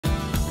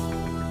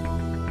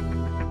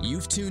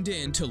You've tuned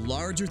in to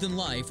Larger Than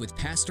Life with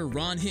Pastor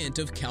Ron Hint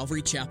of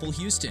Calvary Chapel,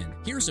 Houston.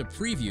 Here's a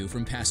preview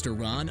from Pastor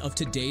Ron of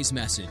today's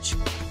message.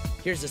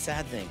 Here's the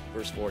sad thing,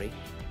 verse 40.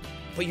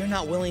 But you're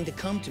not willing to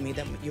come to me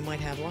that you might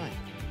have life.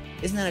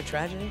 Isn't that a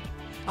tragedy?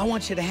 I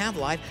want you to have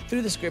life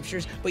through the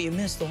scriptures, but you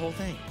missed the whole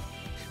thing.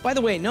 By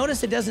the way,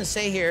 notice it doesn't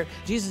say here,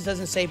 Jesus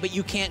doesn't say, but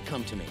you can't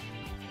come to me.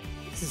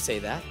 He doesn't say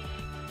that.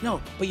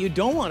 No, but you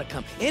don't want to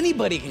come.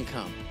 Anybody can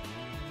come.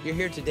 You're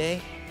here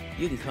today,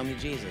 you can come to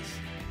Jesus.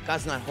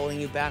 God's not holding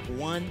you back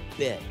one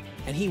bit,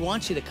 and he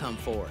wants you to come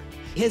forward.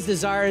 His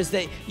desire is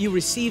that you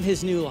receive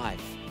his new life.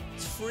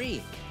 It's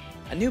free,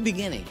 a new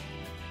beginning.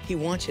 He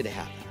wants you to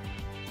have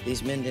that.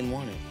 These men didn't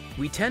want it.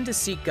 We tend to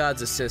seek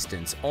God's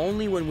assistance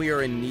only when we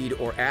are in need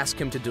or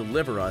ask him to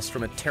deliver us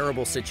from a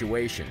terrible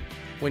situation.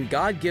 When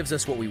God gives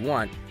us what we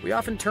want, we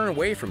often turn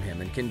away from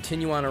him and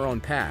continue on our own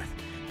path.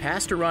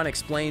 Pastor Ron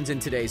explains in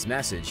today's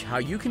message how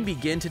you can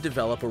begin to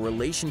develop a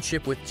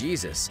relationship with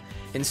Jesus.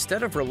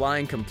 Instead of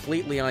relying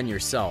completely on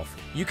yourself,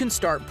 you can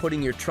start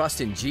putting your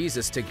trust in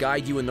Jesus to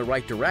guide you in the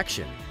right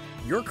direction.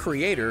 Your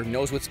Creator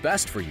knows what's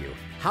best for you.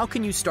 How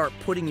can you start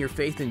putting your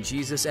faith in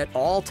Jesus at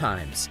all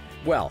times?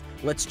 Well,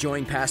 let's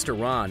join Pastor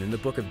Ron in the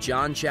book of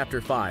John chapter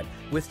 5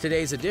 with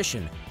today's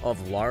edition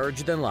of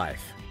Larger Than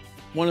Life.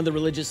 One of the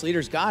religious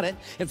leaders got it.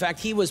 In fact,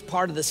 he was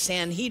part of the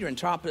Sanhedrin,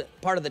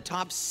 part of the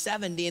top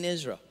 70 in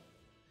Israel.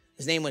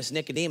 His name was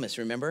Nicodemus,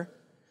 remember?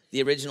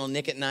 The original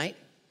Nick at night,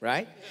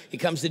 right? He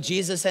comes to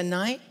Jesus at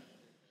night,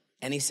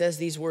 and he says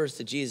these words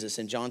to Jesus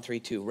in John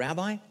 3:2.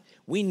 Rabbi,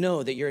 we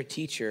know that you're a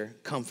teacher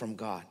come from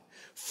God.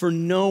 For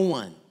no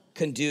one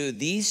can do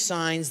these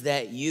signs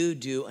that you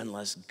do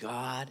unless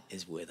God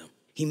is with him.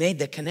 He made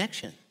the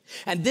connection.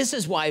 And this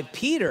is why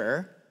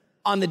Peter,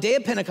 on the day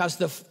of Pentecost,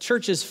 the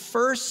church's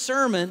first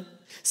sermon,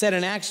 said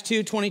in Acts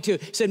 2:22,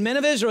 he said, men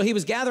of Israel, he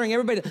was gathering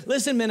everybody.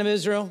 Listen, men of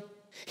Israel,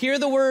 hear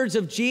the words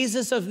of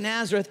Jesus of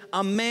Nazareth,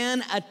 a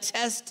man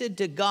attested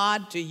to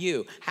God to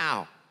you.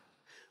 How?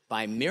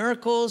 By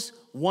miracles,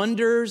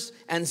 wonders,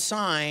 and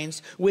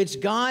signs,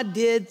 which God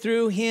did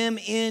through him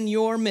in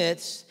your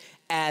midst,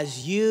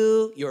 as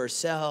you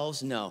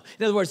yourselves know.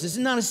 In other words, this is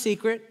not a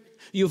secret.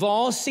 You've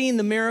all seen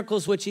the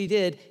miracles which he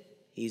did.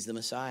 He's the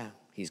Messiah.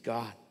 He's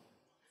God.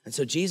 And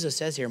so Jesus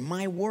says here,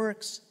 my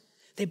works,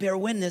 they bear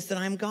witness that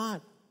I'm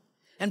God.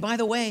 And by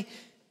the way,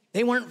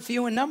 they weren't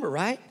few in number,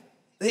 right?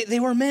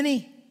 They were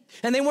many.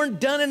 And they weren't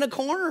done in a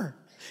corner.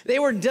 They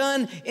were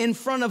done in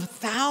front of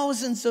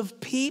thousands of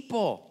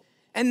people.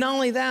 And not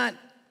only that,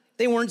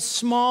 they weren't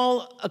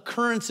small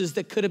occurrences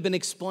that could have been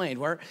explained,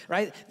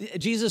 right?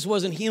 Jesus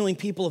wasn't healing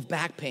people of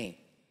back pain.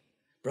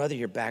 Brother,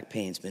 your back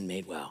pain's been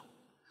made well.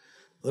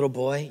 Little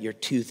boy, your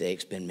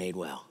toothache's been made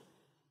well.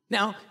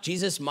 Now,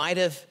 Jesus might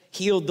have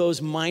healed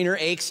those minor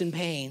aches and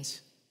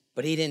pains,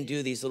 but he didn't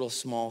do these little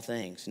small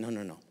things.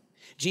 No.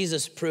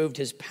 Jesus proved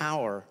his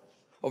power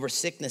over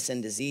sickness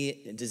and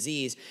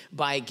disease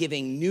by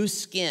giving new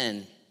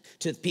skin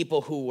to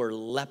people who were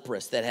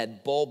leprous, that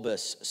had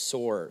bulbous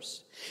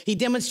sores. He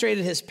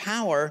demonstrated his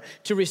power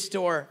to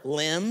restore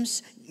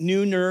limbs,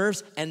 new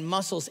nerves, and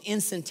muscles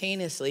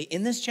instantaneously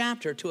in this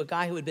chapter to a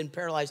guy who had been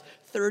paralyzed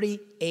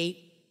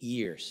 38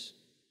 years.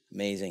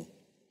 Amazing.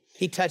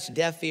 He touched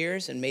deaf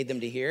ears and made them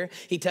to hear.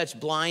 He touched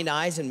blind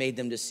eyes and made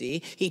them to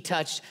see. He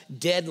touched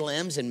dead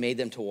limbs and made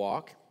them to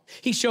walk.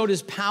 He showed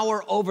his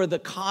power over the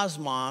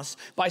cosmos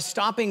by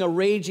stopping a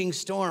raging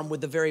storm with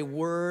the very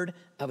word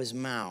of his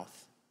mouth.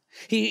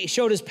 He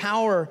showed his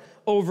power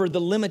over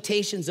the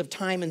limitations of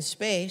time and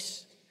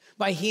space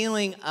by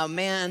healing a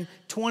man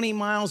 20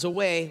 miles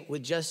away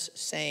with just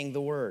saying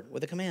the word,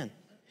 with a command.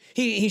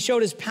 He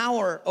showed his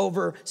power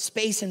over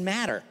space and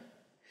matter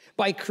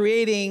by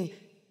creating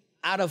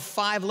out of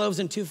 5 loaves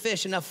and 2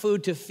 fish enough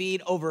food to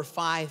feed over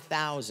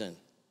 5,000.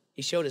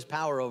 He showed his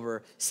power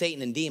over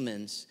Satan and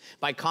demons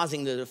by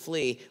causing them to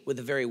flee with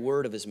the very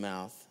word of his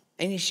mouth.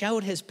 And he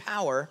showed his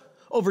power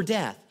over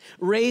death,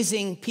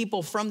 raising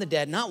people from the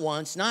dead, not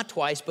once, not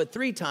twice, but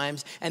 3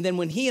 times. And then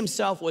when he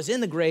himself was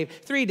in the grave,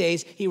 3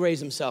 days, he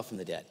raised himself from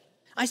the dead.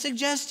 I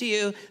suggest to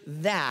you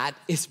that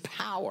is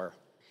power.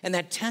 And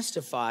that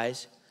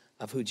testifies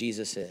of who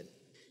Jesus is.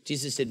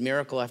 Jesus did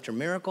miracle after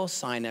miracle,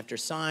 sign after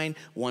sign,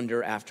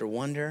 wonder after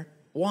wonder.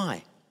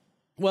 Why?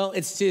 Well,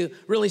 it's to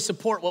really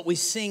support what we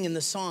sing in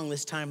the song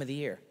this time of the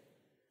year.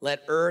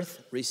 Let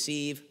earth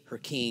receive her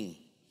king.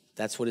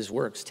 That's what his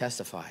works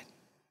testified.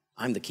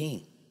 I'm the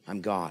king.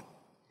 I'm God.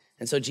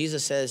 And so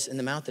Jesus says, in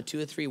the mouth of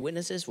 2 or 3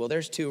 witnesses, well,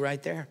 there's 2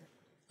 right there.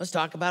 Let's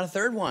talk about a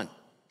third one.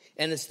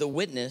 And it's the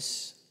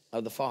witness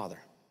of the Father.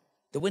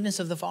 The witness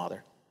of the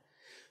Father.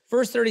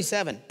 Verse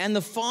 37, and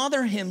the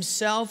Father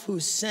himself who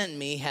sent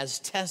me has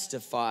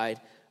testified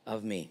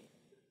of me.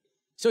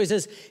 So he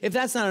says, if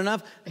that's not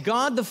enough,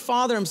 God the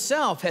Father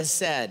himself has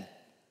said,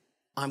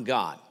 I'm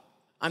God.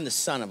 I'm the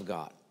Son of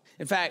God.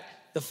 In fact,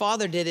 the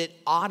Father did it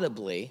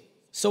audibly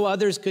so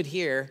others could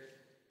hear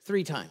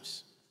 3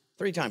 times.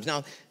 3 times.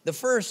 Now, the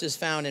first is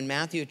found in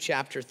Matthew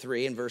chapter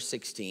 3 and verse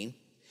 16,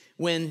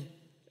 when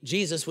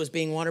Jesus was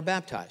being water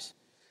baptized.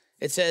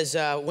 It says,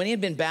 when he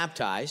had been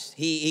baptized,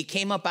 he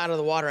came up out of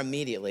the water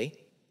immediately,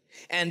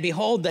 And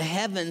behold, the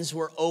heavens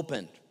were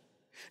opened.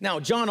 Now,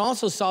 John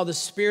also saw the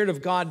Spirit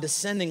of God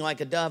descending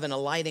like a dove and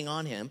alighting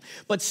on him.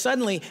 But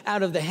suddenly,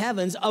 out of the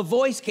heavens, a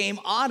voice came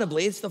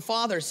audibly. It's the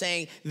Father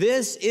saying,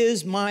 "This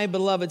is my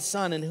beloved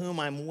Son in whom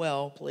I'm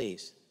well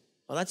pleased."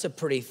 Well, that's a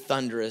pretty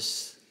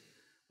thunderous,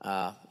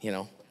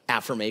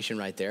 affirmation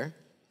right there.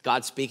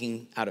 God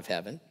speaking out of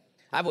heaven.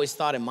 I've always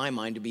thought in my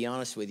mind, to be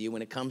honest with you,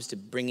 when it comes to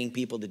bringing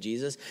people to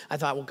Jesus, I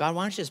thought, well, God,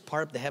 why don't you just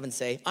part up the heavens and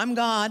say, "I'm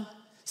God."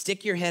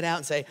 Stick your head out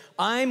and say,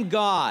 "I'm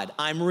God,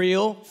 I'm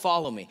real,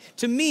 follow me."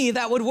 To me,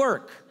 that would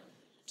work.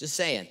 Just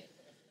saying.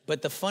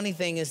 But the funny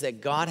thing is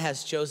that God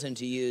has chosen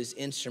to use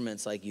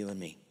instruments like you and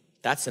me.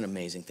 That's an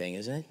amazing thing,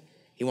 isn't it?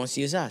 He wants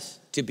to use us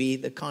to be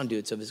the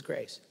conduits of his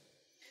grace.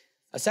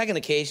 A second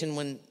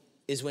occasion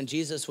is when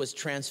Jesus was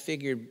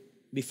transfigured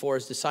before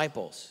his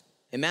disciples.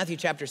 In Matthew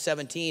chapter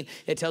 17,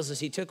 it tells us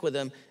he took with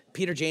him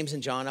Peter, James,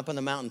 and John up on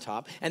the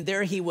mountaintop, and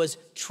there he was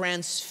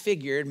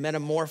transfigured,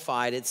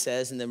 metamorphized, it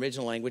says in the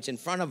original language, in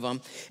front of them.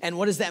 And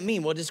what does that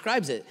mean? Well, it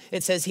describes it.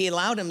 It says he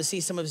allowed him to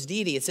see some of his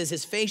deity. It says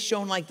his face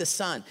shone like the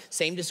sun.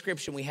 Same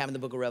description we have in the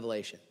book of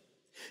Revelation.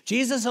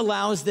 Jesus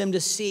allows them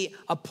to see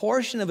a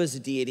portion of his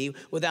deity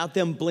without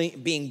them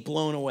being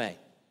blown away.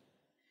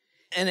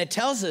 And it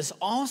tells us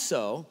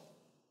also,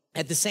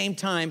 at the same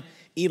time,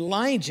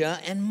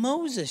 Elijah and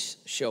Moses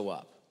show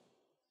up.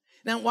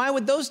 Now, why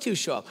would those two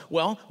show up?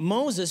 Well,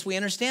 Moses, we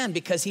understand,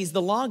 because he's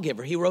the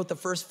lawgiver. He wrote the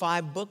first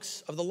 5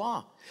 books of the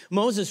law.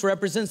 Moses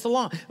represents the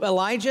law.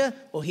 Elijah,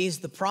 well, he's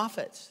the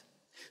prophets.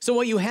 So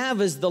what you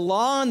have is the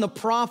law and the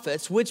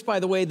prophets, which, by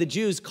the way, the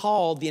Jews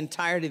called the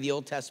entirety of the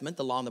Old Testament,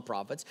 the law and the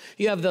prophets.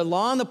 You have the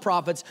law and the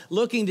prophets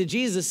looking to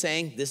Jesus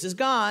saying, "This is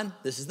God,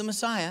 this is the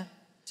Messiah."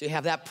 So you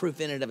have that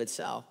proof in and of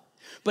itself.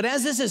 But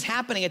as this is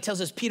happening, it tells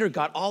us Peter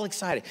got all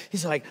excited.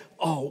 He's like,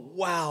 "Oh,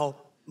 wow,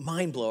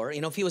 mind blower."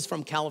 If he was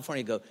from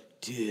California, he'd go,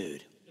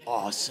 "Dude,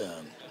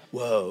 awesome.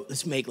 Whoa,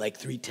 let's make like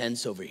 3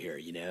 tents over here,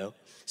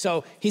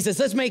 So he says,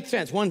 let's make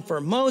tents. One for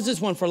Moses,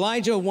 one for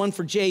Elijah, one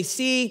for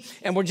JC.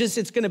 And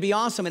it's going to be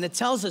awesome. And it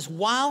tells us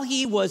while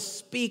he was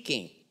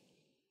speaking,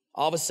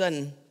 all of a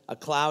sudden, a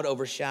cloud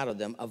overshadowed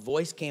them. A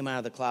voice came out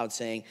of the cloud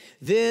saying,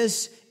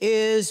 "This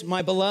is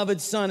my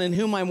beloved Son in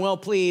whom I'm well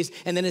pleased."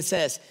 And then it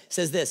says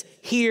this,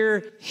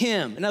 "Hear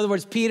him." In other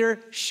words,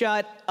 Peter,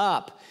 shut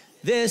up.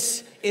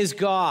 This is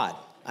God.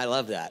 I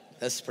love that.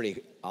 That's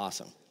pretty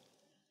awesome.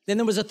 Then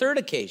there was a third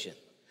occasion.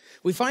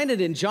 We find it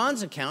in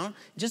John's account,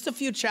 just a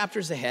few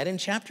chapters ahead, in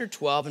chapter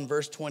 12 and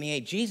verse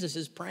 28. Jesus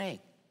is praying.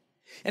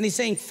 And he's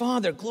saying,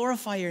 "Father,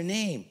 glorify your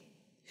name."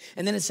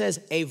 And then it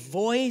says, "A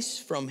voice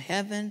from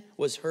heaven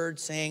was heard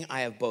saying,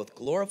 I have both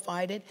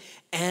glorified it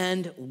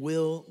and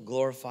will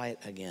glorify it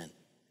again."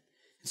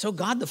 And so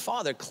God the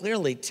Father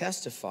clearly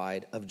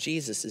testified of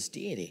Jesus'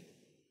 deity.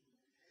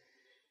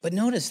 But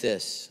notice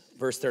this,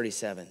 verse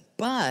 37.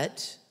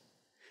 "But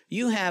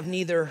you have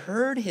neither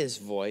heard his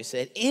voice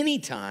at any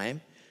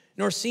time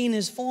nor seen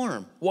his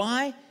form."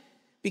 Why?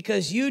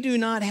 "Because you do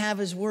not have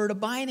his word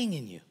abiding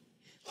in you."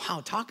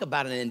 Wow, talk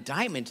about an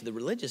indictment to the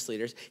religious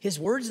leaders. His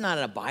word's not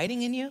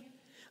abiding in you?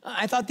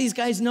 I thought these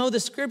guys know the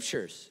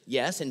scriptures.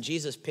 Yes, and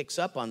Jesus picks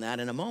up on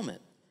that in a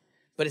moment.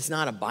 But it's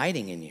not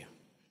abiding in you.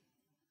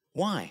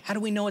 Why? How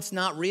do we know it's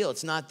not real?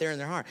 It's not there in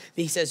their heart.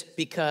 He says,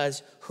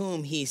 "Because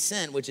whom he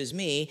sent, which is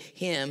me,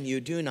 him you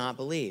do not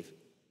believe."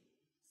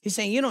 He's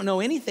saying you don't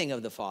know anything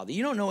of the Father.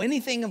 You don't know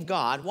anything of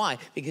God. Why?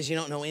 Because you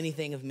don't know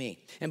anything of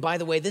me. And by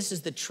the way, this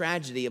is the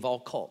tragedy of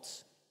all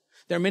cults.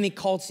 There are many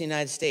cults in the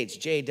United States,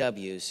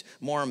 JWs,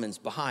 Mormons,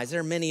 Baha'is.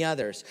 There are many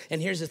others.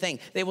 And here's the thing.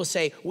 They will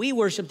say, "We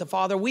worship the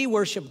Father, we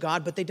worship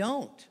God," but they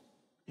don't.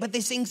 But they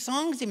sing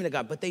songs even to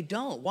God, but they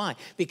don't. Why?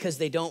 Because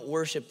they don't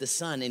worship the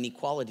Son in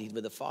equality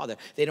with the Father.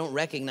 They don't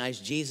recognize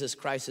Jesus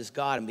Christ as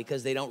God. And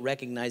because they don't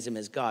recognize him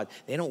as God,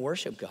 they don't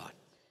worship God.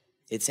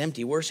 It's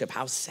empty worship.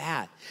 How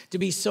sad to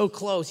be so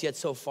close yet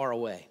so far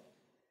away.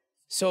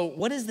 So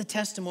what is the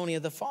testimony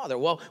of the Father?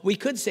 Well, we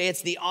could say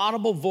it's the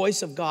audible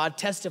voice of God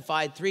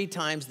testified 3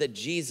 times that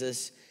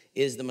Jesus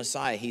is the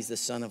Messiah. He's the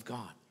Son of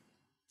God.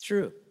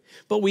 True.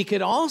 But we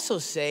could also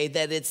say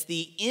that it's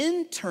the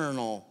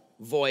internal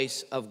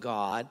voice of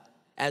God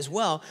as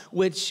well,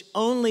 which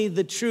only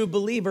the true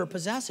believer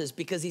possesses,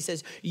 because he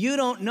says, "You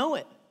don't know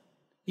it.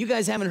 You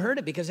guys haven't heard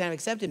it because you haven't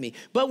accepted me.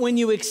 But when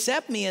you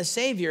accept me as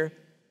Savior,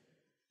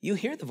 you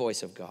hear the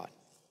voice of God.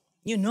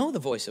 You know the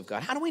voice of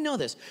God." How do we know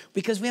this?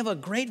 Because we have a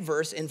great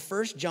verse in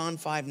 1 John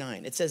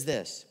 5:9. It says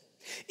this,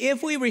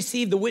 "If we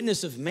receive the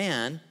witness of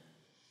man,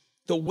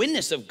 the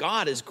witness of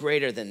God is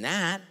greater than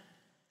that.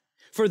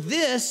 For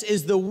this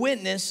is the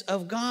witness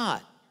of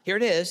God." Here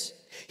it is.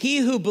 "He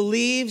who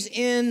believes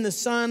in the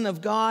Son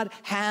of God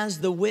has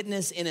the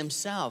witness in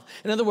himself."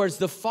 In other words,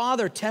 the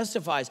Father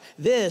testifies,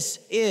 this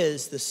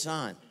is the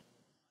Son.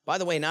 By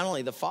the way, not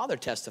only the Father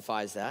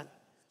testifies that,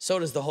 so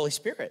does the Holy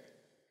Spirit.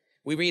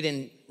 We read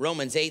in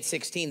Romans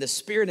 8:16, "The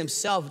Spirit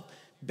himself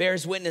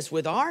bears witness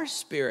with our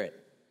spirit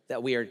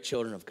that we are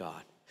children of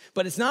God."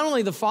 But it's not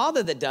only the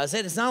Father that does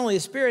it. It's not only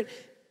the Spirit.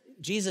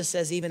 Jesus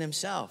says even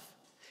himself.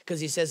 Because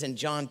he says in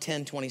John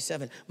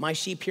 10:27, "My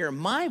sheep hear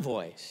my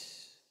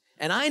voice,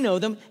 And I know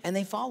them, and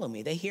they follow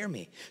me. They hear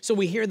me. So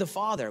we hear the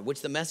Father,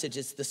 which the message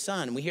is the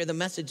Son. We hear the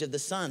message of the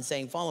Son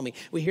saying, follow me.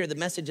 We hear the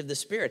message of the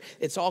Spirit.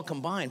 It's all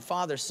combined,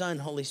 Father, Son,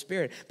 Holy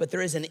Spirit. But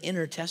there is an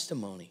inner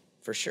testimony,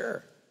 for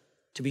sure,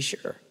 to be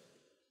sure.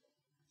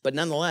 But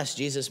nonetheless,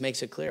 Jesus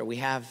makes it clear. We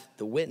have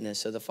the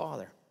witness of the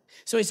Father.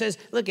 So he says,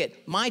 look,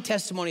 my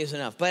testimony is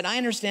enough. But I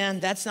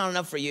understand that's not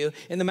enough for you.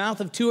 In the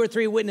mouth of 2 or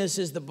 3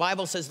 witnesses, the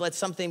Bible says, let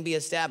something be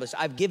established.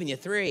 I've given you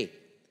 3.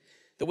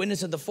 The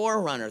witness of the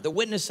forerunner, the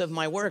witness of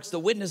my works, the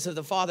witness of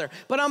the Father.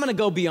 But I'm going to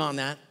go beyond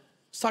that.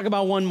 Let's talk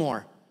about one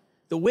more.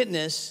 The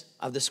witness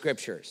of the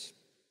Scriptures.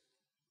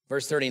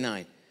 Verse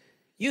 39.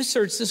 You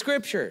search the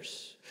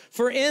Scriptures,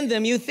 for in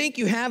them you think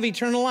you have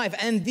eternal life,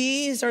 and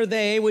these are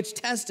they which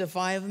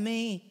testify of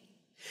me.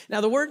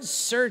 Now, the word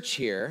search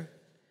here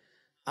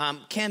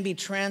can be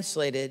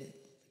translated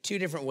 2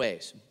 different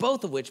ways,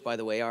 both of which, by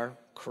the way, are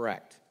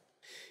correct.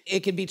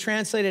 It can be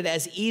translated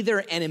as either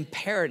an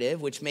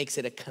imperative, which makes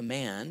it a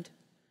command,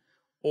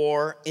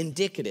 or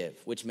indicative,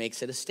 which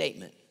makes it a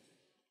statement.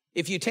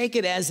 If you take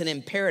it as an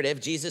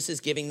imperative, Jesus is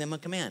giving them a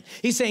command.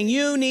 He's saying,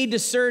 you need to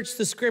search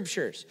the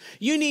Scriptures.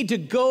 You need to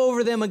go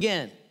over them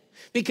again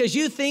because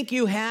you think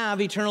you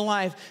have eternal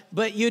life,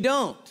 but you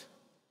don't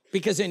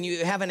because then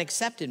you haven't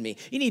accepted me.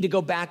 You need to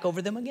go back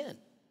over them again.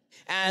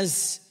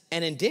 As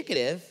an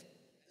indicative,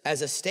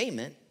 as a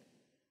statement,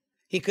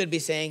 he could be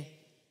saying,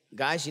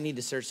 guys, you need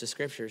to search the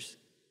Scriptures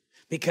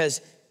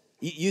because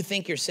you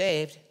think you're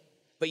saved,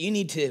 but you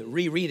need to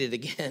reread it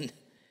again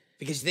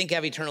because you think you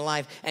have eternal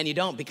life and you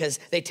don't because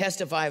they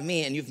testify of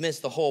me and you've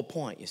missed the whole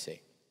point, you see.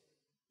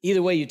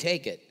 Either way you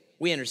take it,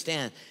 we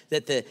understand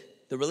that the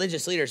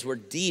religious leaders were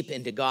deep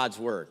into God's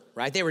word,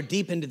 right? They were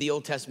deep into the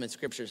Old Testament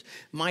Scriptures.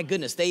 My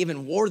goodness, they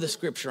even wore the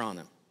Scripture on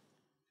them.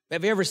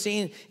 Has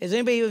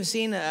anybody ever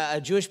seen a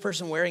Jewish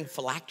person wearing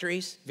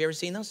phylacteries? Have you ever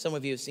seen those? Some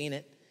of you have seen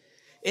it.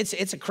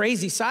 It's a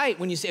crazy sight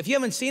when you see. If you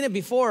haven't seen it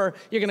before,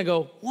 you're going to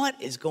go,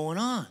 what is going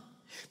on?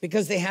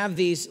 Because they have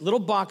these little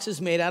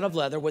boxes made out of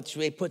leather, which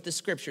they put the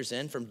Scriptures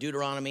in from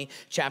Deuteronomy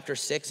chapter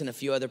 6 and a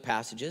few other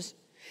passages.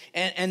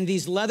 And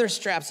these leather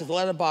straps of the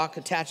leather box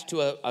attached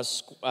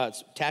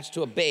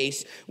to a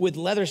base with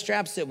leather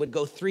straps that would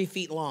go 3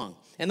 feet long.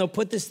 And they'll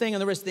put this thing on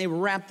the wrist. They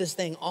wrap this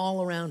thing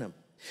all around them.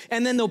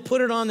 And then they'll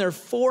put it on their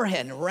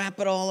forehead and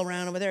wrap it all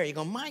around over there. You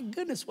go, my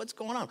goodness, what's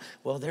going on?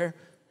 Well, they're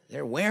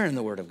wearing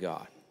the Word of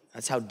God.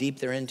 That's how deep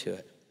they're into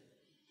it.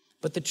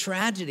 But the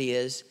tragedy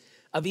is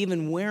of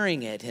even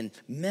wearing it and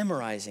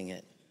memorizing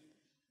it,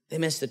 they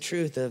miss the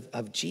truth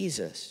of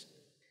Jesus.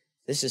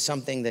 This is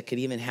something that could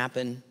even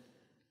happen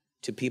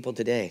to people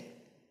today,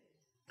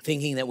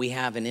 thinking that we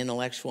have an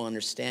intellectual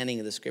understanding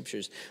of the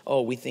Scriptures.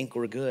 Oh, we think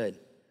we're good.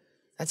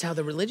 That's how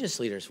the religious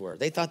leaders were.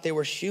 They thought they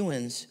were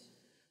shoo-ins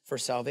for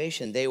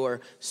salvation. They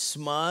were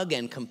smug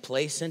and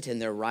complacent in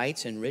their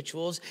rites and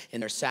rituals, in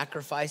their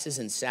sacrifices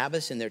and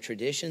Sabbaths, in their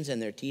traditions and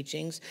their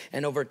teachings.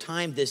 And over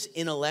time, this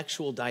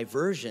intellectual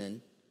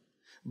diversion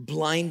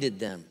blinded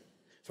them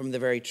from the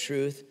very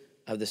truth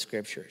of the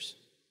Scriptures.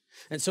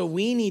 And so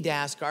we need to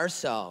ask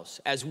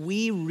ourselves as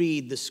we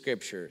read the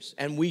Scriptures,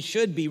 and we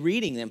should be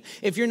reading them.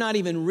 If you're not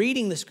even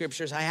reading the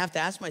Scriptures, I have to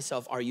ask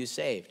myself, are you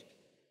saved?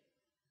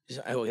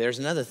 Oh, there's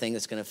another thing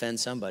that's going to offend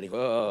somebody.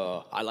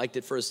 Oh, I liked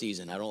it for a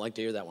season. I don't like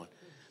to hear that one.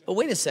 But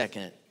wait a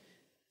second.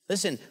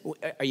 Listen,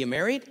 are you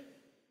married?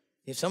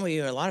 If some of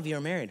you, a lot of you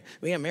are married.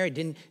 We got married.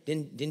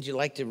 Didn't you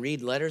like to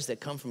read letters that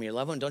come from your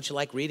loved one? Don't you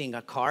like reading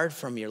a card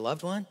from your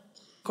loved one?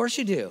 Of course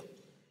you do.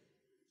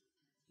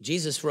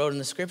 Jesus wrote in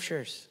the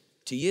Scriptures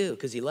to you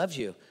because he loves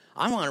you.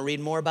 I want to read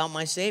more about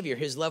my Savior,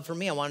 his love for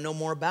me. I want to know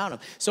more about him.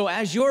 So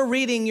as you're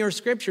reading your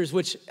Scriptures,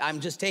 which I'm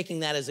just taking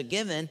that as a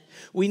given,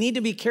 we need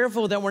to be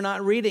careful that we're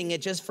not reading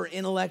it just for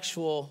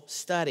intellectual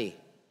study.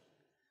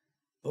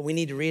 But we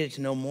need to read it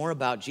to know more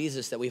about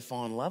Jesus, that we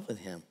fall in love with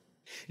him.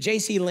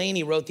 J.C.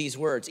 Laney wrote these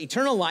words: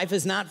 eternal life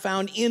is not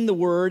found in the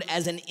Word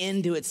as an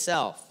end to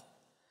itself,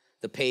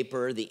 the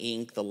paper, the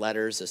ink, the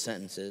letters, the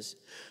sentences,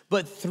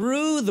 but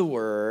through the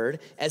Word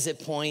as it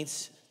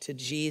points to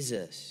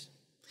Jesus.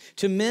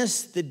 To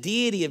miss the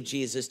deity of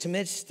Jesus, to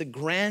miss the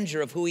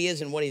grandeur of who he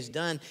is and what he's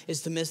done,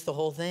 is to miss the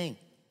whole thing.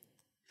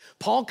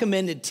 Paul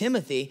commended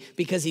Timothy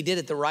because he did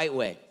it the right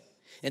way.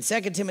 In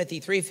 2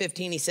 Timothy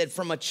 3:15, he said,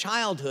 from a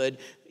childhood,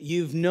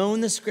 you've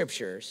known the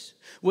Scriptures,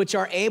 which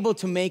are able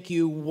to make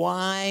you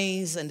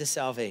wise unto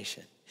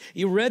salvation.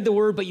 You read the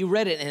Word, but you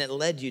read it and it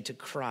led you to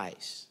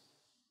Christ.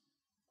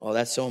 Oh,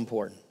 that's so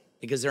important,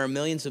 because there are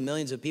millions and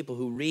millions of people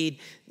who read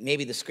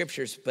maybe the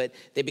Scriptures, but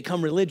they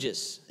become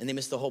religious and they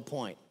miss the whole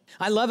point.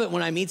 I love it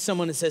when I meet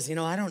someone that says,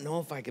 I don't know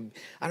if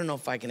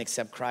I can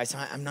accept Christ.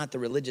 I'm not the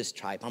religious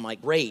type. I'm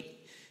like, great.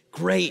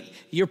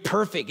 You're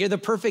perfect. You're the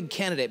perfect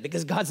candidate,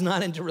 because God's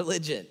not into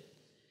religion.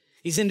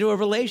 He's into a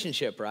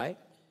relationship, right?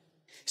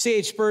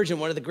 C.H. Spurgeon,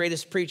 one of the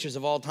greatest preachers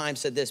of all time,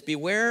 said this: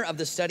 beware of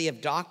the study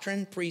of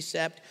doctrine,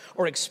 precept,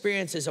 or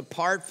experiences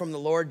apart from the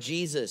Lord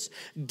Jesus.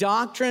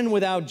 Doctrine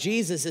without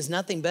Jesus is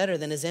nothing better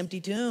than his empty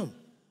tomb.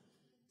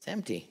 It's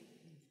empty.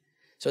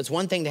 So it's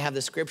one thing to have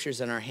the Scriptures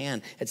in our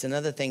hand. It's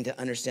another thing to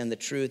understand the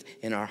truth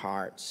in our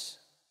hearts.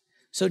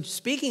 So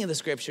speaking of the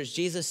scriptures,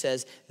 Jesus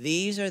says,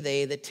 these are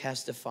they that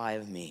testify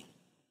of me.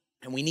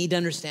 And we need to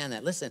understand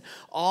that. Listen,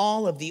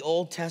 all of the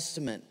Old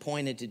Testament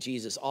pointed to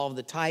Jesus. All of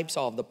the types,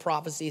 all of the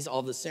prophecies, all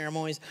of the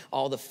ceremonies,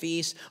 all the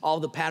feasts, all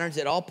the patterns,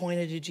 it all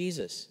pointed to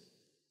Jesus.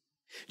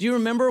 Do you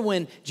remember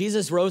when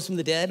Jesus rose from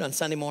the dead on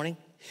Sunday morning?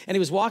 And he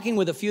was walking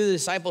with a few of the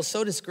disciples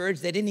so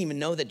discouraged they didn't even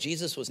know that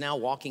Jesus was now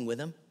walking with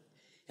them.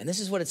 And this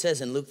is what it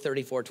says in Luke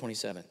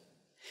 34:27.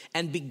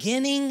 And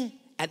beginning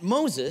at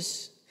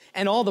Moses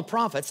and all the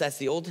prophets, that's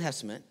the Old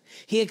Testament,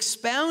 he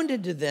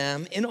expounded to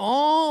them in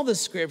all the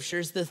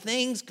scriptures the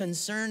things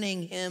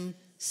concerning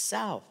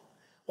himself.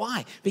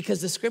 Why?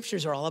 Because the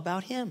scriptures are all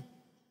about him.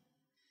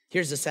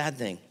 Here's the sad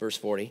thing, verse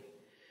 40.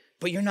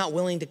 But you're not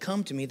willing to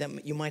come to me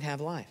that you might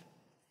have life.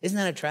 Isn't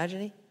that a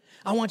tragedy?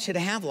 I want you to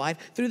have life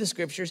through the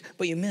scriptures,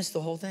 but you miss the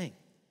whole thing.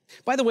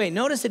 By the way,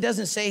 notice it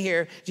doesn't say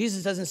here,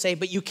 Jesus doesn't say,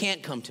 but you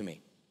can't come to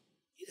me.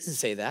 He doesn't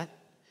say that.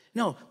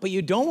 No, but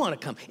you don't want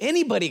to come.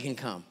 Anybody can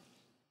come.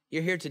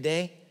 You're here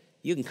today,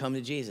 you can come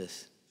to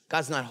Jesus.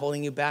 God's not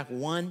holding you back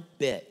one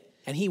bit,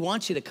 and he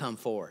wants you to come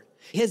forward.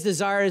 His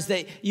desire is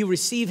that you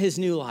receive his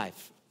new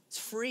life. It's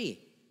free,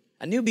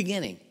 a new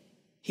beginning.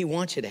 He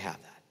wants you to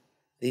have that.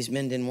 These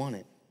men didn't want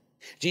it.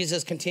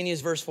 Jesus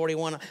continues, verse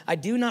 41, I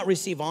do not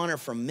receive honor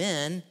from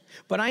men,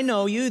 but I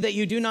know you that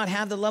you do not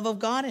have the love of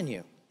God in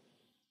you.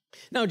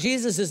 Now,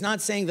 Jesus is not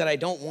saying that I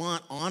don't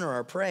want honor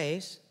or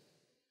praise.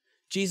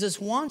 Jesus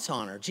wants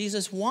honor.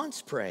 Jesus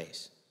wants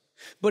praise.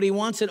 But he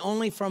wants it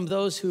only from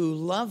those who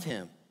love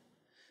him.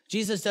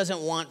 Jesus doesn't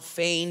want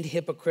feigned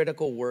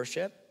hypocritical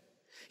worship.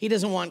 He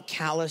doesn't want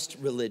calloused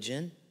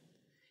religion.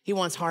 He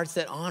wants hearts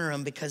that honor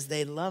him because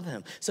they love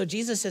him. So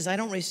Jesus says, I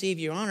don't receive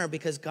your honor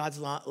because God's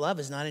love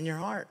is not in your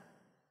heart.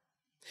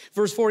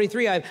 Verse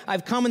 43,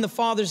 I've come in the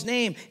Father's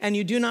name and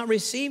you do not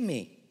receive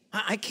me.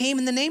 I came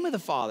in the name of the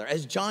Father,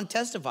 as John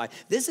testified.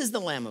 This is the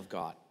Lamb of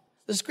God.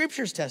 The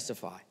scriptures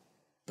testify,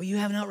 but you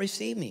have not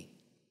received me.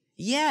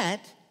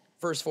 Yet,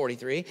 verse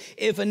 43,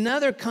 if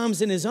another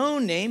comes in his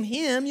own name,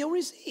 him you'll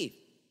receive.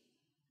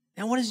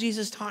 Now, what is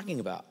Jesus talking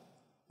about?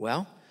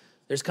 Well,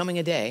 there's coming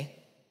a day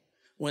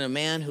when a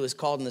man who is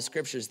called in the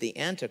scriptures the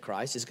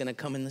Antichrist is going to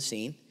come in the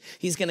scene.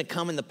 He's going to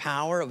come in the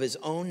power of his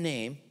own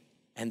name,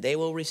 and they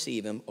will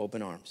receive him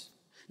open arms.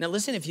 Now,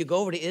 listen, if you go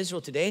over to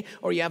Israel today,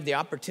 or you have the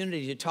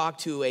opportunity to talk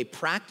to a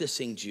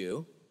practicing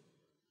Jew,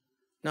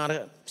 not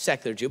a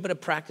secular Jew, but a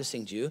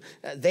practicing Jew,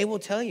 they will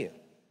tell you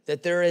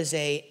that there is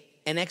an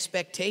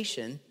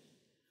expectation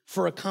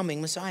for a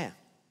coming Messiah.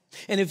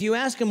 And if you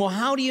ask him, well,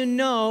 how do you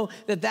know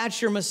that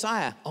that's your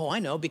Messiah? Oh, I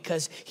know,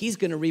 because he's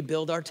going to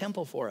rebuild our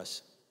temple for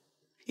us.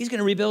 He's going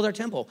to rebuild our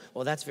temple.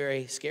 Well, that's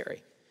very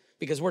scary,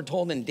 because we're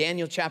told in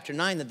Daniel chapter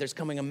 9 that there's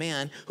coming a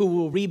man who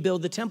will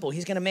rebuild the temple.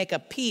 He's going to make a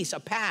peace, a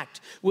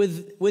pact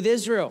with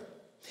Israel.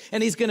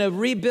 And he's going to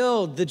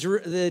rebuild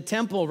the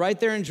temple right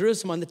there in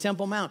Jerusalem on the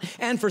Temple Mount.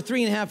 And for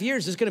 3.5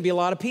 years, there's going to be a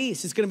lot of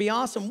peace. It's going to be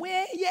awesome.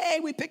 Yay,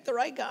 we picked the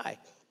right guy.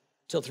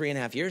 Till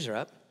 3.5 years are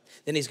up.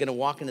 Then he's going to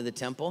walk into the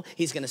temple.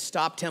 He's going to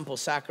stop temple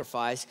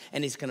sacrifice,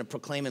 and he's going to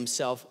proclaim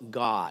himself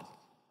God.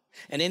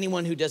 And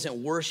anyone who doesn't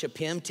worship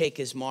him, take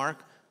his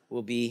mark,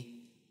 will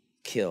be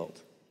killed.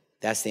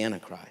 That's the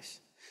Antichrist.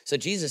 So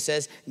Jesus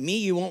says, me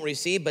you won't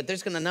receive, but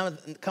there's going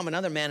to come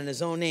another man in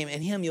his own name,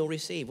 and him you'll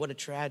receive. What a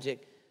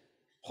tragic,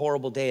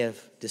 horrible day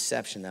of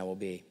deception that will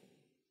be.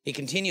 He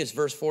continues,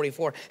 verse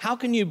 44, how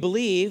can you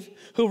believe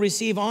who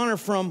receive honor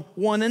from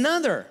one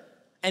another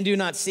and do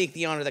not seek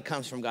the honor that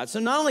comes from God? So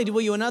not only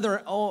will you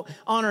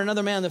honor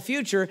another man in the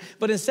future,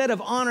 but instead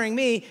of honoring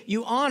me,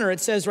 you honor, it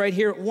says right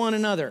here, one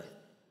another.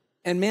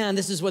 And man,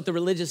 this is what the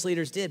religious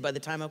leaders did by the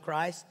time of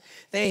Christ.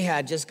 They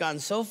had just gotten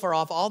so far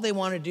off. All they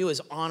wanted to do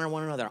is honor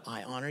one another.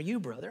 I honor you,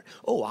 brother.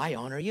 Oh, I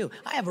honor you.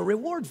 I have a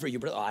reward for you,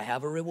 brother. I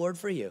have a reward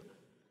for you.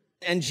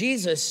 And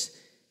Jesus,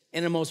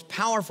 in a most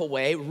powerful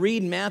way,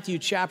 read Matthew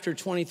chapter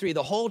 23.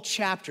 The whole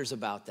chapter's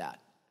about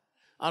that.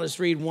 I'll just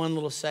read one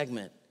little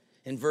segment.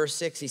 In verse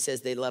 6, he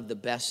says they love the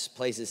best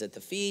places at the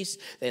feast.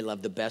 They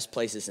love the best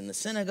places in the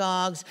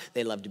synagogues.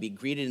 They love to be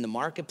greeted in the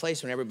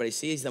marketplace when everybody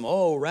sees them.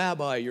 Oh,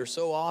 Rabbi, you're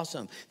so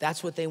awesome.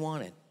 That's what they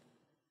wanted.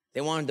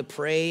 They wanted the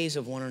praise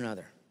of one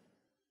another.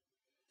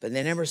 But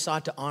they never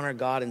sought to honor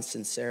God in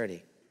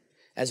sincerity.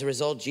 As a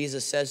result,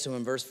 Jesus says to him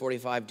in verse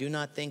 45, do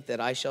not think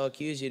that I shall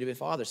accuse you to be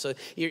Father. So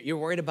you're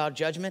worried about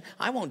judgment?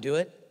 I won't do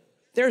it.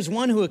 There's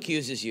one who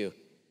accuses you.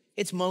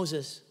 It's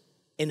Moses,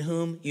 in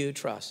whom you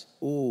trust.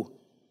 Ooh.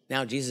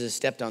 Now Jesus has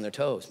stepped on their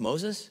toes.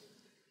 Moses?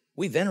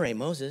 We venerate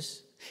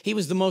Moses. He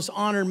was the most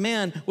honored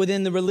man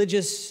within the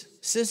religious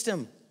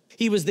system.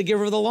 He was the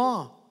giver of the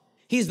law.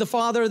 He's the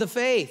father of the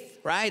faith,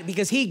 right?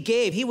 Because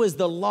he was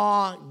the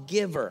law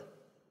giver.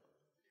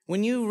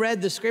 When you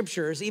read the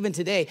scriptures, even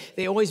today,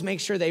 they always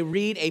make sure they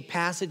read a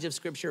passage of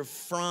scripture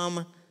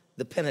from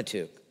the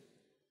Pentateuch.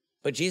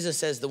 But Jesus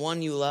says, the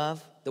one you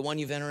love, the one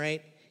you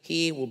venerate,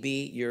 he will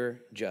be your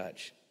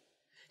judge.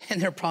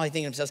 And they're probably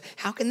thinking to themselves,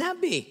 how can that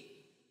be?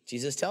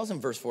 Jesus tells him,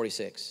 verse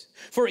 46,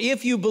 for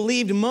if you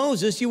believed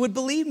Moses, you would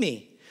believe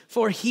me,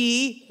 for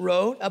he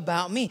wrote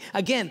about me.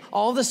 Again,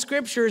 all the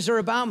scriptures are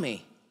about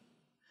me.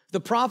 The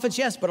prophets,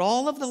 yes, but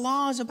all of the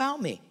law is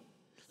about me.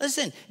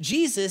 Listen,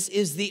 Jesus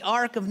is the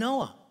ark of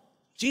Noah.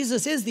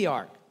 Jesus is the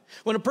ark.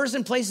 When a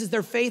person places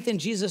their faith in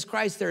Jesus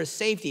Christ, there is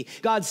safety.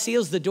 God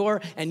seals the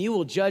door, and you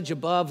will judge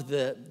above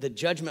the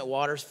judgment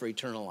waters for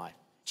eternal life.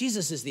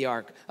 Jesus is the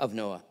ark of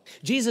Noah.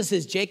 Jesus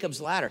is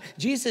Jacob's ladder.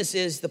 Jesus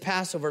is the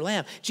Passover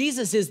lamb.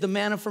 Jesus is the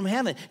manna from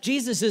heaven.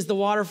 Jesus is the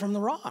water from the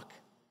rock.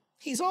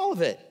 He's all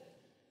of it.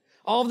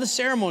 All of the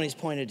ceremonies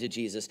pointed to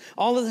Jesus.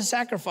 All of the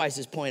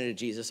sacrifices pointed to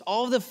Jesus.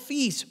 All of the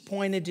feasts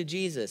pointed to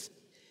Jesus.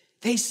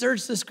 They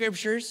searched the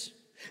scriptures.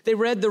 They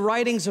read the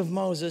writings of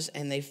Moses,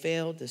 and they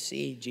failed to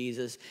see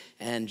Jesus.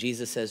 And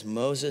Jesus says,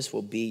 Moses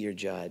will be your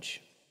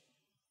judge.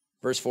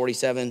 Verse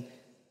 47,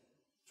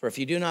 for if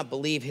you do not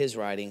believe his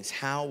writings,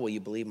 how will you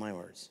believe my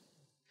words?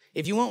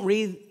 If you won't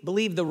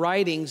believe the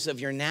writings of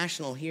your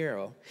national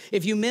hero,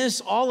 if you miss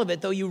all of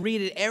it, though you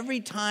read it every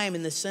time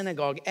in the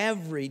synagogue,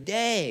 every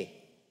day,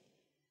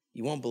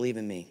 you won't believe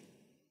in me.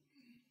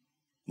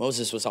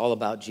 Moses was all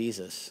about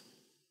Jesus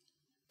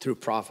through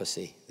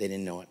prophecy. They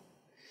didn't know it.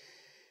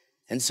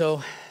 And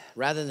so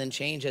rather than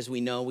change, as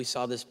we know, we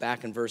saw this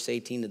back in verse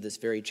 18 of this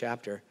very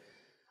chapter.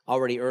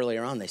 Already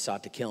earlier on, they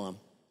sought to kill him.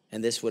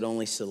 And this would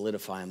only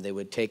solidify him. They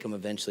would take him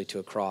eventually to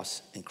a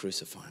cross and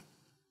crucify him.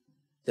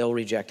 They'll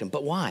reject him.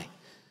 But why?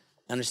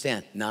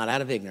 Understand, not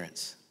out of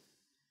ignorance.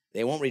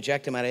 They won't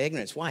reject him out of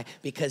ignorance. Why?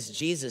 Because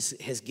Jesus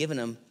has given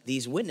them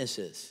these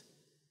witnesses,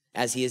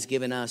 as he has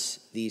given us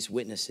these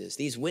witnesses.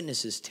 These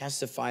witnesses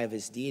testify of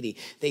his deity.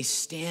 They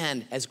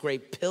stand as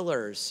great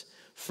pillars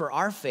for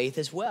our faith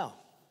as well.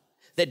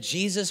 That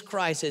Jesus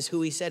Christ is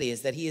who he said he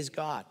is, that he is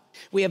God.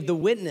 We have the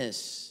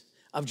witness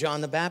of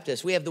John the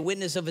Baptist. We have the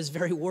witness of his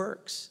very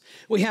works.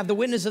 We have the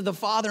witness of the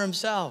Father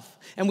himself.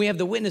 And we have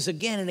the witness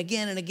again and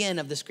again and again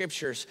of the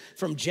scriptures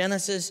from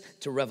Genesis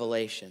to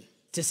Revelation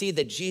to see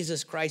that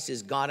Jesus Christ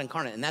is God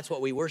incarnate. And that's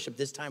what we worship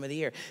this time of the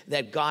year,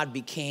 that God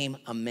became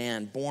a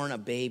man, born a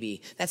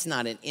baby. That's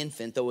not an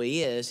infant, though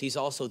he is. He's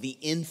also the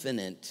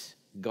infinite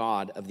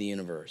God of the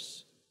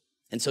universe.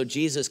 And so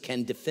Jesus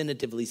can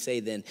definitively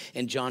say then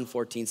in John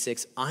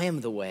 14:6, I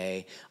am the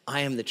way,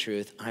 I am the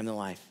truth, I am the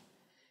life.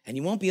 And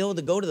you won't be able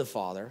to go to the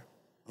Father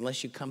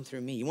unless you come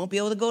through me. You won't be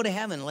able to go to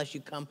heaven unless you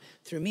come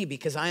through me,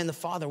 because I and the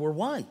Father were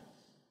one.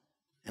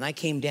 And I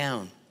came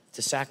down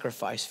to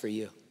sacrifice for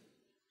you.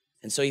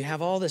 And so you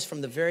have all this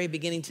from the very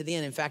beginning to the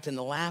end. In fact, in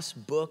the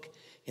last book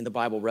in the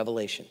Bible,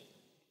 Revelation,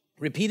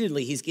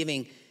 repeatedly he's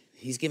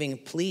giving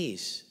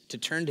pleas to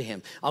turn to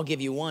him. I'll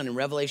give you one. In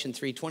Revelation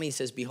 3:20, he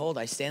says, behold,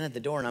 I stand at the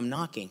door and I'm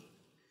knocking.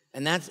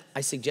 And that,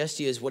 I suggest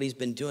to you, is what he's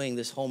been doing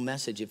this whole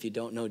message if you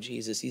don't know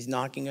Jesus. He's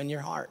knocking on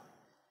your heart.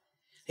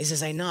 He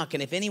says, I knock,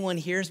 and if anyone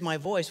hears my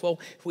voice,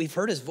 well, we've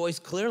heard his voice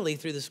clearly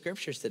through the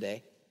scriptures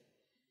today.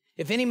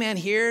 If any man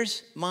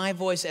hears my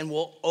voice and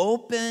will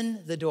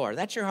open the door,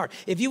 that's your heart.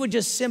 If you would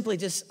just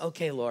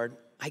okay, Lord,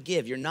 I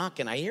give, you're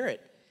knocking, I hear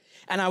it.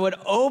 And I would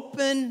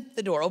open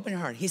the door, open your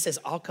heart. He says,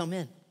 I'll come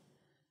in.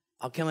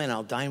 I'll come in,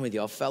 I'll dine with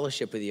you, I'll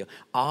fellowship with you,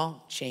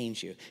 I'll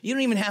change you. You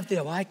don't even have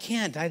to, I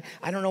can't, I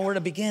don't know where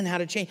to begin, how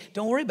to change.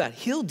 Don't worry about it,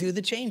 he'll do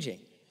the changing.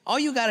 All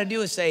you gotta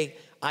do is say,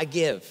 I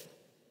give.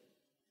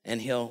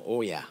 And he'll,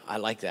 oh yeah, I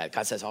like that.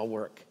 God says, I'll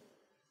work.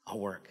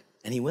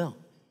 And he will.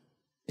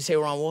 You say,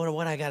 Ron,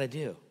 what do I gotta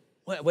do?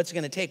 What's it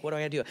gonna take? What do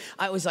I gotta do?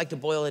 I always like to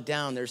boil it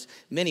down. There's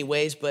many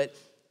ways, but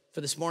for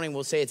this morning,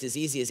 we'll say it's as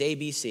easy as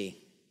ABC.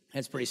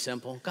 That's pretty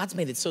simple. God's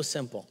made it so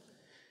simple.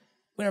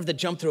 We don't have to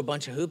jump through a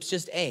bunch of hoops.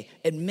 Just,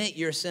 admit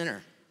you're a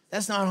sinner.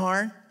 That's not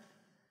hard.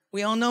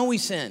 We all know we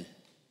sin.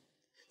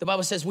 The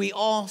Bible says we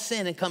all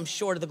sin and come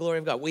short of the glory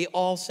of God. We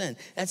all sin.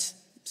 That's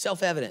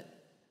self-evident.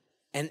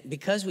 And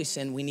because we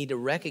sin, we need to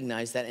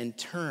recognize that and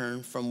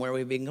turn from where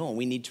we've been going.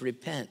 We need to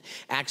repent.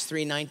 Acts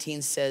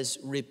 3:19 says,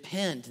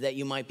 repent that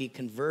you might be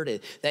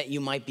converted, that you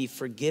might be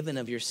forgiven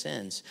of your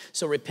sins.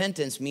 So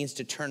repentance means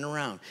to turn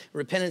around.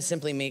 Repentance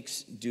simply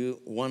makes do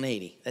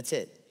 180. That's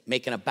it.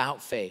 Make an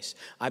about face.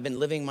 I've been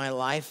living my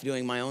life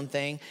doing my own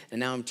thing, and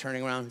now I'm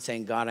turning around and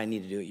saying, God, I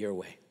need to do it your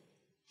way.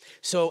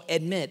 So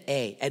admit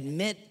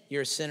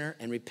you're a sinner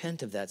and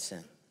repent of that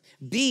sin.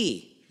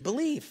 B,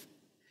 believe.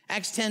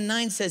 Acts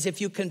 10:9 says,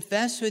 if you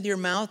confess with your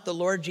mouth the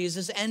Lord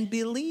Jesus and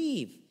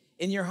believe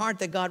in your heart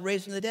that God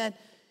raised from the dead,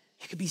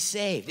 you could be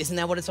saved. Isn't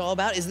that what it's all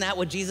about? Isn't that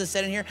what Jesus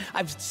said in here?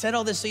 I've said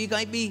all this so you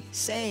might be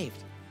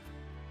saved.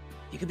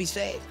 You could be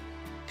saved.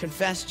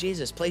 Confess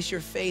Jesus. Place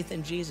your faith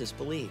in Jesus.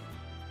 Believe.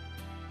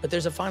 But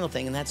there's a final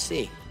thing, and that's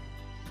C.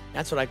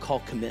 That's what I call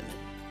commitment.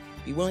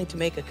 Be willing to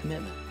make a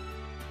commitment.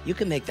 You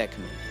can make that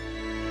commitment.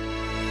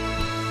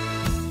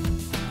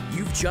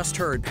 You've just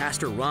heard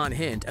Pastor Ron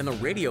Hint and the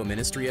radio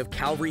ministry of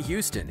Calvary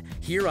Houston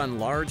here on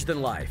Large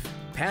Than Life.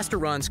 Pastor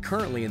Ron's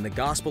currently in the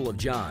Gospel of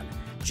John.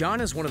 John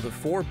is one of the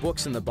 4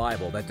 books in the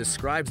Bible that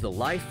describes the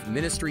life,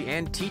 ministry,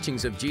 and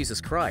teachings of Jesus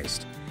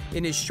Christ.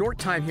 In his short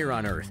time here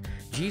on earth,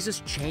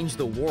 Jesus changed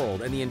the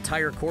world and the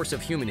entire course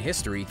of human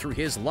history through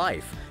his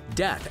life,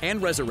 death, and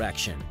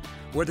resurrection.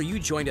 Whether you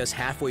joined us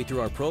halfway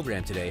through our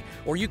program today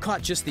or you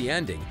caught just the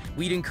ending,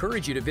 we'd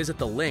encourage you to visit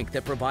the link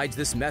that provides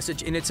this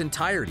message in its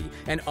entirety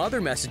and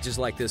other messages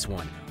like this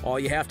one. All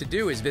you have to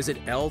do is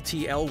visit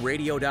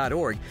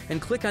ltlradio.org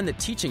and click on the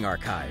Teaching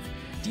Archive.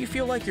 Do you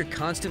feel like you're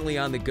constantly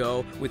on the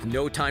go with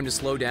no time to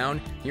slow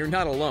down? You're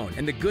not alone,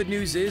 and the good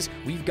news is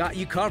we've got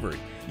you covered.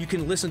 You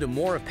can listen to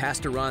more of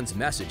Pastor Ron's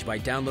message by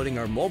downloading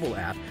our mobile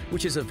app,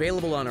 which is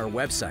available on our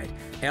website,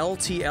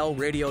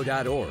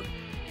 ltlradio.org.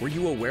 Were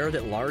you aware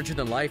that Larger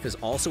Than Life is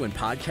also in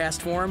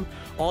podcast form?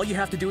 All you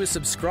have to do is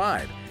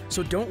subscribe.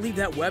 So don't leave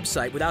that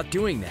website without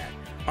doing that.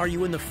 Are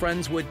you in the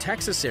Friendswood,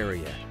 Texas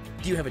area?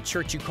 Do you have a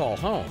church you call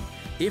home?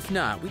 If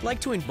not, we'd like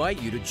to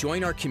invite you to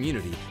join our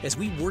community as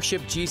we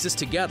worship Jesus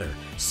together.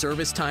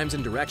 Service times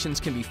and directions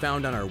can be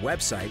found on our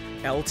website,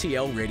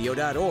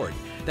 ltlradio.org.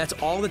 That's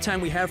all the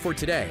time we have for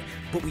today,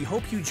 but we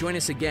hope you join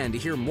us again to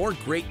hear more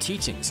great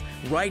teachings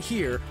right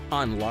here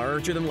on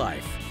Larger Than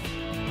Life.